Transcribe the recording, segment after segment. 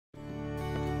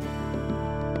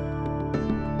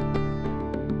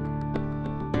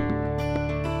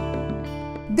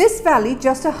This valley,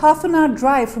 just a half-an-hour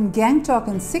drive from Gangtok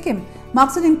in Sikkim,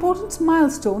 marks an important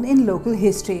milestone in local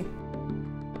history.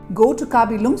 Go to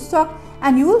Kabi Longtsok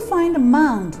and you will find a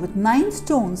mound with 9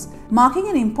 stones marking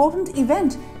an important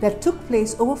event that took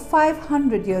place over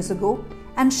 500 years ago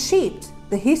and shaped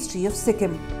the history of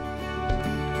Sikkim.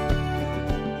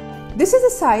 This is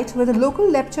the site where the local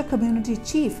Lepcha community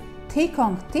chief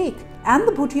Thekong Tek and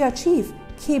the Bhutia chief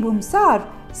Khebum Sar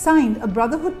signed a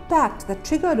Brotherhood pact that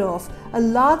triggered off a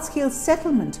large-scale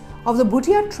settlement of the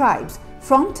Bhutia tribes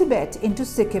from Tibet into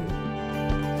Sikkim.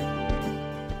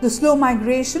 The slow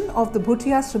migration of the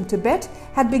Bhutias from Tibet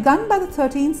had begun by the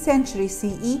 13th century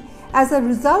CE as a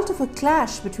result of a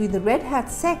clash between the Red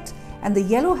Hat sect and the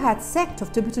Yellow Hat sect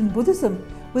of Tibetan Buddhism,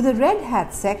 with the Red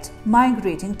Hat sect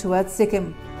migrating towards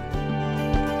Sikkim.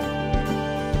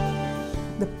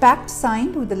 The pact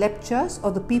signed with the Lepchas,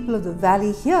 or the people of the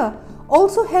valley here,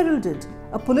 also heralded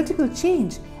a political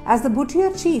change, as the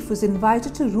Bhutia chief was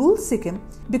invited to rule Sikkim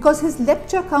because his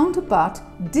Lepcha counterpart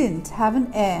didn't have an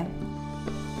heir.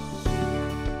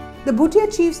 The Bhutia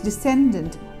chief's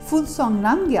descendant Phulsong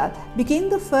Namgyal became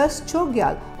the first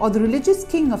Chogyal, or the religious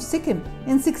king of Sikkim,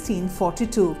 in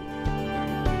 1642.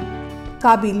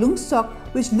 Kabi Longtsok,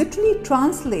 which literally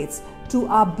translates to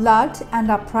our blood and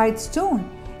our pride stone,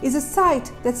 is a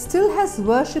site that still has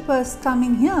worshippers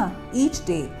coming here each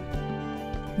day.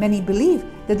 Many believe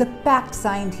that the pact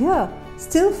signed here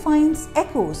still finds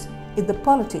echoes in the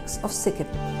politics of Sikkim.